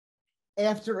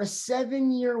After a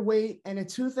 7-year wait and a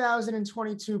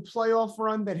 2022 playoff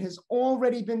run that has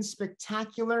already been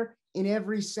spectacular in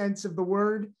every sense of the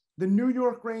word, the New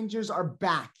York Rangers are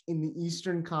back in the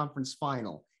Eastern Conference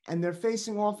Final, and they're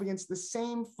facing off against the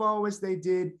same foe as they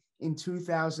did in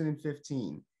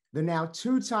 2015, the now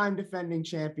two-time defending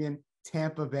champion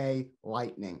Tampa Bay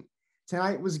Lightning.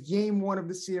 Tonight was game one of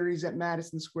the series at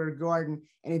Madison Square Garden,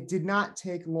 and it did not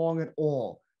take long at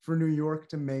all for New York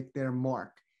to make their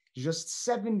mark. Just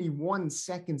 71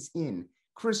 seconds in,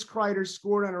 Chris Kreider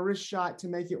scored on a wrist shot to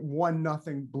make it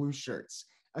 1-0 Blue Shirts.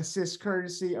 Assist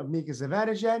courtesy of Mika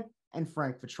Zibanejad and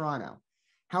Frank Vatrano.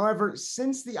 However,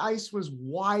 since the ice was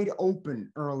wide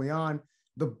open early on,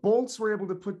 the Bolts were able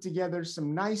to put together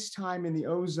some nice time in the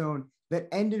O-zone that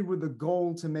ended with a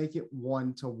goal to make it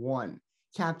 1-1.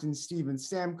 Captain Steven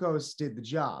Stamkos did the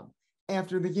job.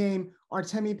 After the game,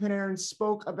 Artemi Panarin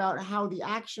spoke about how the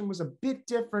action was a bit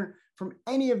different from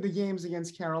any of the games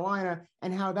against Carolina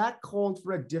and how that called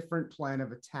for a different plan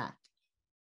of attack.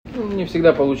 Не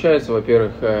всегда получается.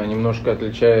 Во-первых, немножко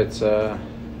отличается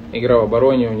игра в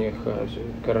обороне у них.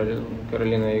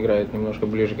 Каролина играет немножко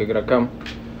ближе к игрокам.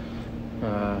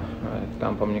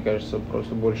 Тампа, мне кажется,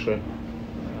 просто больше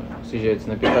съезжается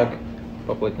на пятак,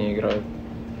 поплотнее играют.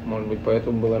 Может быть,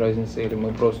 поэтому была разница, или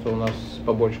мы просто у нас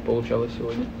побольше получалось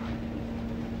сегодня.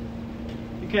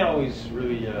 You can't always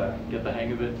really get the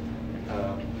hang of it.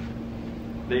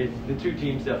 The two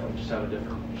teams definitely just have a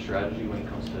different strategy when it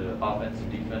comes to offense and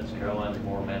defense. Carolina's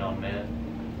more man-on-man.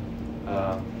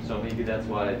 So maybe that's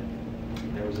why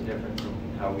there was a difference in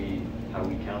how we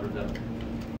countered them.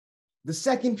 The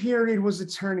second period was a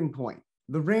turning point.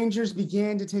 The Rangers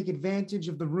began to take advantage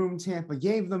of the room Tampa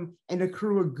gave them and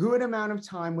accrue a good amount of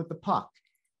time with the puck.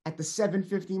 At the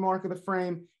 7:50 mark of the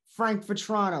frame, Frank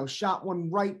Vatrano shot one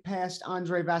right past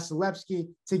Andrei Vasilevsky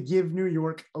to give New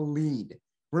York a lead.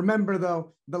 Remember,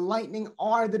 though, the Lightning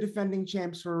are the defending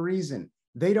champs for a reason.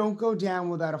 They don't go down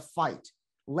without a fight.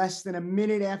 Less than a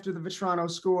minute after the Vatrano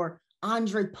score,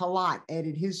 Andre Palat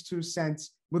added his 2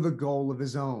 cents with a goal of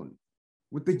his own.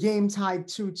 With the game tied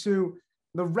 2-2,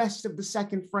 the rest of the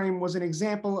second frame was an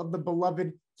example of the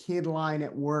beloved kid line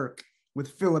at work, with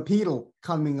Filip Chytil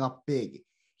coming up big.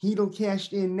 Chytil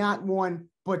cashed in not one,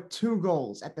 but 2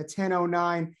 goals at the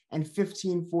 10:09 and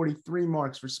 15:43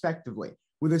 marks, respectively,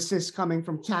 with assists coming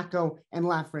from Kakko and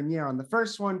Lafreniere on the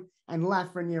first one, and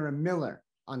Lafreniere and Miller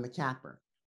on the capper.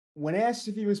 When asked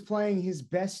if he was playing his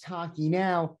best hockey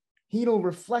now, Chytil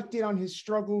reflected on his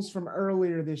struggles from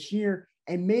earlier this year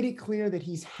and made it clear that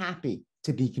he's happy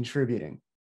to be contributing.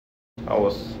 I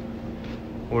was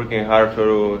working hard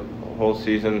through the whole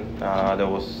season. There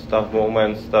was tough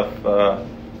moments,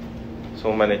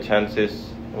 so many chances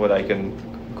where I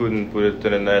couldn't put it to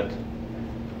the net.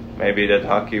 Maybe that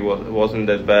hockey wasn't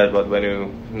that bad, but when you're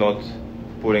not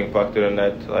putting puck to the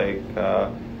net, like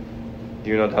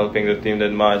you're not helping the team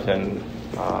that much, and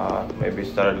maybe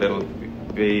start a little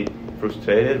bit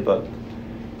frustrated. But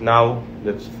now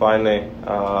that's finally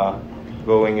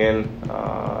going in.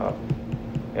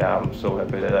 I'm so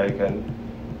happy that I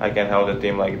can help the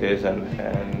team like this and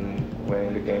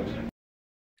winning the games.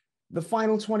 The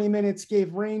final 20 minutes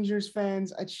gave Rangers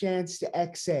fans a chance to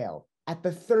exhale. At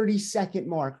the 32nd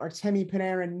mark, Artemi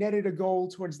Panarin netted a goal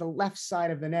towards the left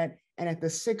side of the net, and at the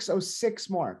 6:06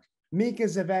 mark, Mika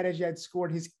Zibanejad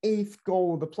scored his 8th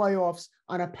goal of the playoffs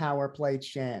on a power play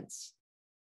chance.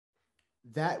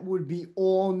 That would be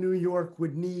all New York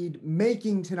would need,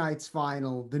 making tonight's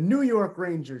final the New York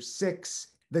Rangers 6,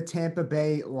 the Tampa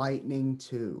Bay Lightning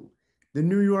 2. The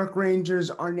New York Rangers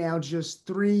are now just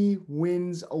 3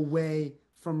 wins away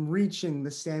from reaching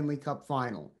the Stanley Cup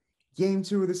final. Game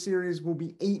 2 of the series will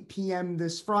be 8 p.m.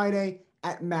 this Friday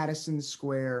at Madison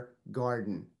Square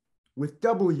Garden. With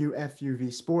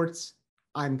WFUV Sports,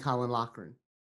 I'm Colin Loughran.